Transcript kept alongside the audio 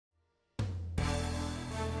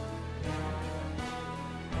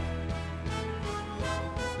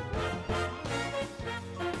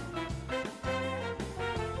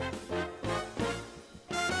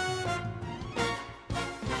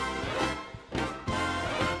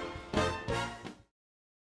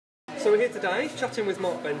So we're here today chatting with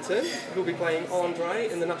Mark Benton, who'll be playing Andre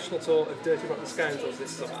in the national tour of Dirty Rotten Scoundrels this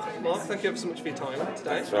summer. Mark, thank you ever so much for your time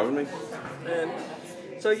today. Thanks for having me.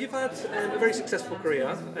 So you've had a very successful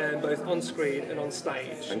career, both on screen and on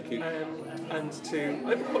stage. Thank you. And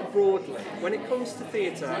quite broadly, when it comes to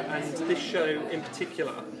theatre and this show in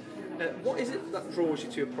particular, what is it that draws you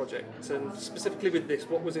to your project? And specifically with this,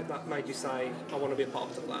 what was it that made you say, I want to be a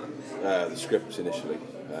part of that? The scripts initially.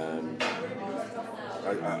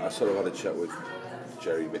 I sort of had a chat with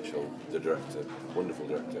Jerry Mitchell, the director, wonderful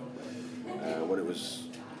director, when it was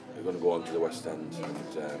going to go on to the West End, and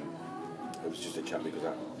it was just a chat because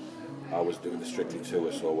I was doing the Strictly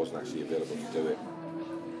tour, so I wasn't actually available to do it.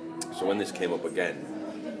 So when this came up again,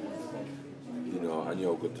 you know, I knew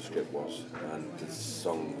how good the script was, and the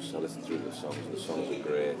songs, I listened through the songs, and the songs were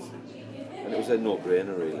great. And it was a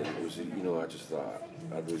no-brainer, really. It was, you know, I just thought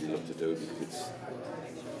I'd really love to do it because it's...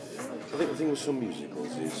 I think the thing with some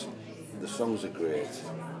musicals is the songs are great,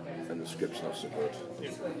 and the script's not so good.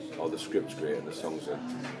 Or the script's great, and the songs are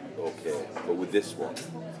okay. But with this one,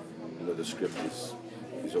 you know, the script is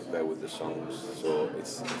up there with the songs, so it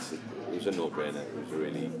was a no-brainer. It was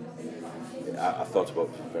really... I thought about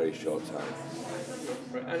it for a very short time.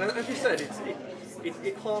 Right. And as you said,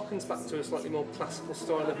 it harkens back to a slightly more classical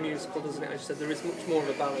style of musical, doesn't it? As you said, there is much more of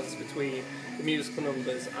a balance between the musical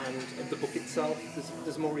numbers and the book itself.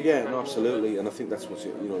 There's more. Yeah, no, absolutely, and I think that's what's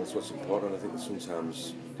that's what's important. I think that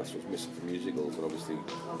sometimes that's what's missing from musicals, and obviously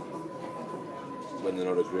when they're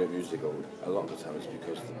not a great musical, a lot of the time it's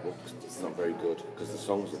because the book's not very good, because the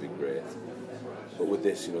songs will be great. But with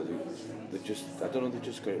this, you know, they just, I don't know, they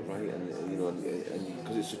just got it right, and you know, and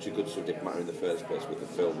because it's such a good subject matter in the first place, with the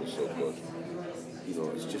film is so good, you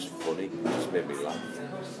know, it's just funny. It just made me laugh.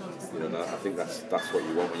 You know, and I think that's what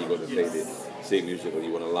you want when you go to theatre, see a musical.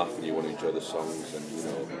 You want to laugh and you want to enjoy the songs and, you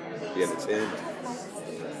know, be entertained.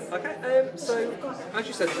 Okay, so as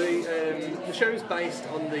you said, the show is based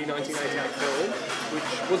on the 1988 film, which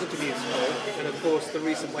wasn't a musical, and of course the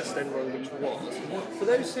recent West End run, which was. For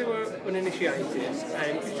those who are uninitiated, could you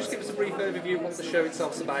just give us a brief overview of what the show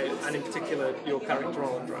itself's about, and in particular your character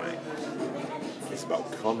Andre? It's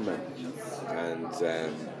about con men, and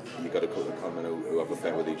you've got a couple of con men who have a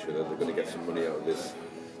bet with each other. They're going to get some money out of this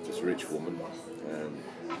rich woman, and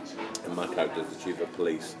my character is the chief of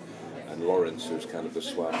police. And Lawrence, who's kind of the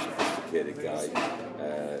suave, sophisticated guy,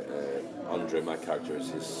 Andre, my character, is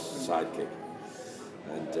his sidekick,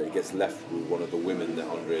 and he gets left with one of the women that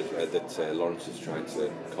Lawrence is trying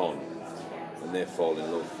to con, and they fall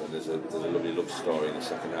in love. And there's a lovely love story in the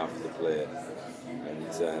second half of the play,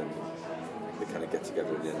 and they kind of get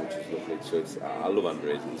together in the end, which is lovely. So I love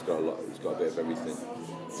Andre. He's got a bit of everything.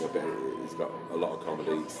 He's got a lot of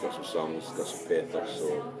comedy. He's got some songs. He's got some pathos.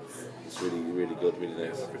 So it's really, really good, really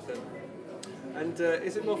nice. And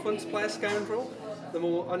is it more fun to play a scoundrel?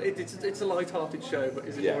 It's a light-hearted show, but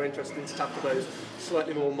is it more interesting to tackle those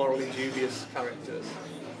slightly more morally dubious characters?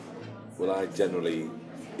 Well, I generally,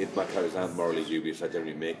 if my characters aren't morally dubious, I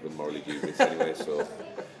generally make them morally dubious anyway. So,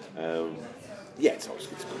 yeah, it's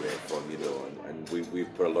great fun, you know, and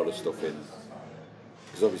we've put a lot of stuff in.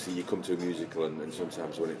 Because obviously you come to a musical, and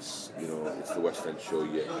sometimes when it's, you know, it's the West End show,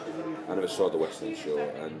 I never saw the West End show,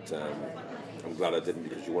 and I'm glad I didn't,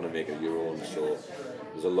 because you want to make it your own. So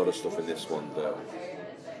there's a lot of stuff in this one that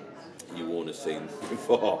you won't have seen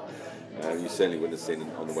before. You certainly wouldn't have seen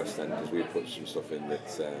on the West End, because we put some stuff in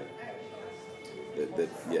that it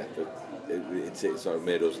sort of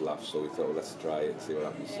made us laugh. So we thought, well, let's try it and see what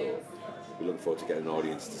happens. So we're looking forward to getting an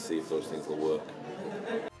audience to see if those things will work.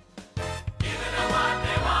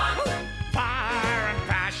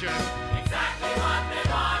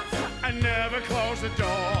 Close the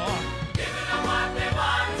door. Giving them what they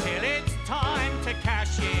want till it's time to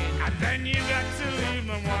cash in, and then you've got to leave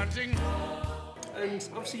them wanting more. And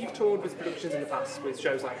obviously you've toured with productions in the past with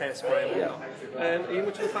shows like Hairspray and whatnot. Are you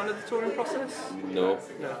much of a fan of the touring process? No.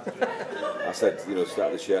 I said, you know,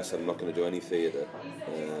 start this year, I said I'm not going to do any theatre,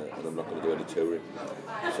 and I'm not going to do any touring.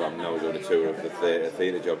 So I'm now doing a tour of the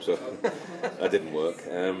theatre job. So that didn't work.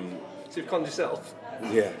 So you've conned yourself.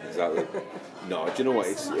 Yeah, exactly. No, do you know what?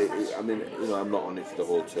 I mean, you know, I'm not on it for the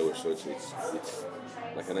whole tour, so it's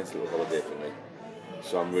like a nice little holiday for me.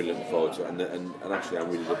 So I'm really looking forward to it, and actually I'm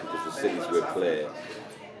really looking, because the cities we play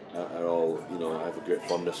are all, you know, I have a great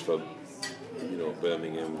fondness from, you know,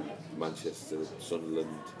 Birmingham, Manchester,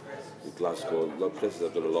 Sunderland, Glasgow, a lot of places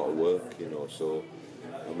I've done a lot of work, you know. So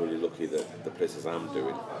I'm really lucky that the places I'm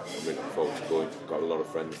doing, I'm really looking forward to going. I've got a lot of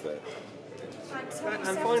friends there.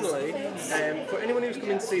 And finally, for anyone who's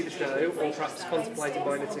coming to see the show, or perhaps contemplating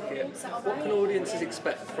buying a ticket, what can audiences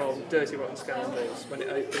expect from Dirty Rotten Scoundrels when it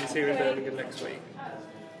opens here in Birmingham next week?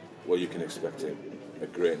 well, you can expect a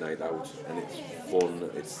great night out, and it's fun.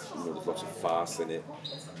 It's, you know, there's lots of farce in it,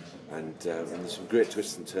 and there's some great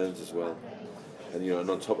twists and turns as well. And, you know, and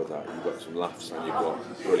on top of that, you've got some laughs and you've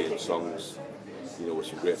got brilliant songs. You know, with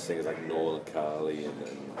some great singers like Noel and Carly and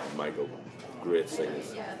Michael, great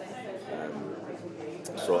singers.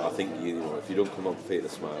 So I think, you know, if you don't come on Theatre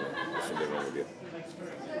Smile, there's something wrong with you.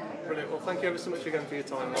 Brilliant. Well, thank you ever so much again for your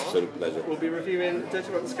time, Mark. Absolute pleasure. We'll be reviewing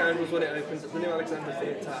Dirty Rotten Scoundrels when it opens at the New Alexandra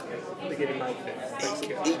Theatre beginning May 5th. Thanks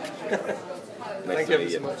again. Thank you ever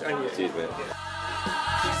so much. And you. Cheers, mate.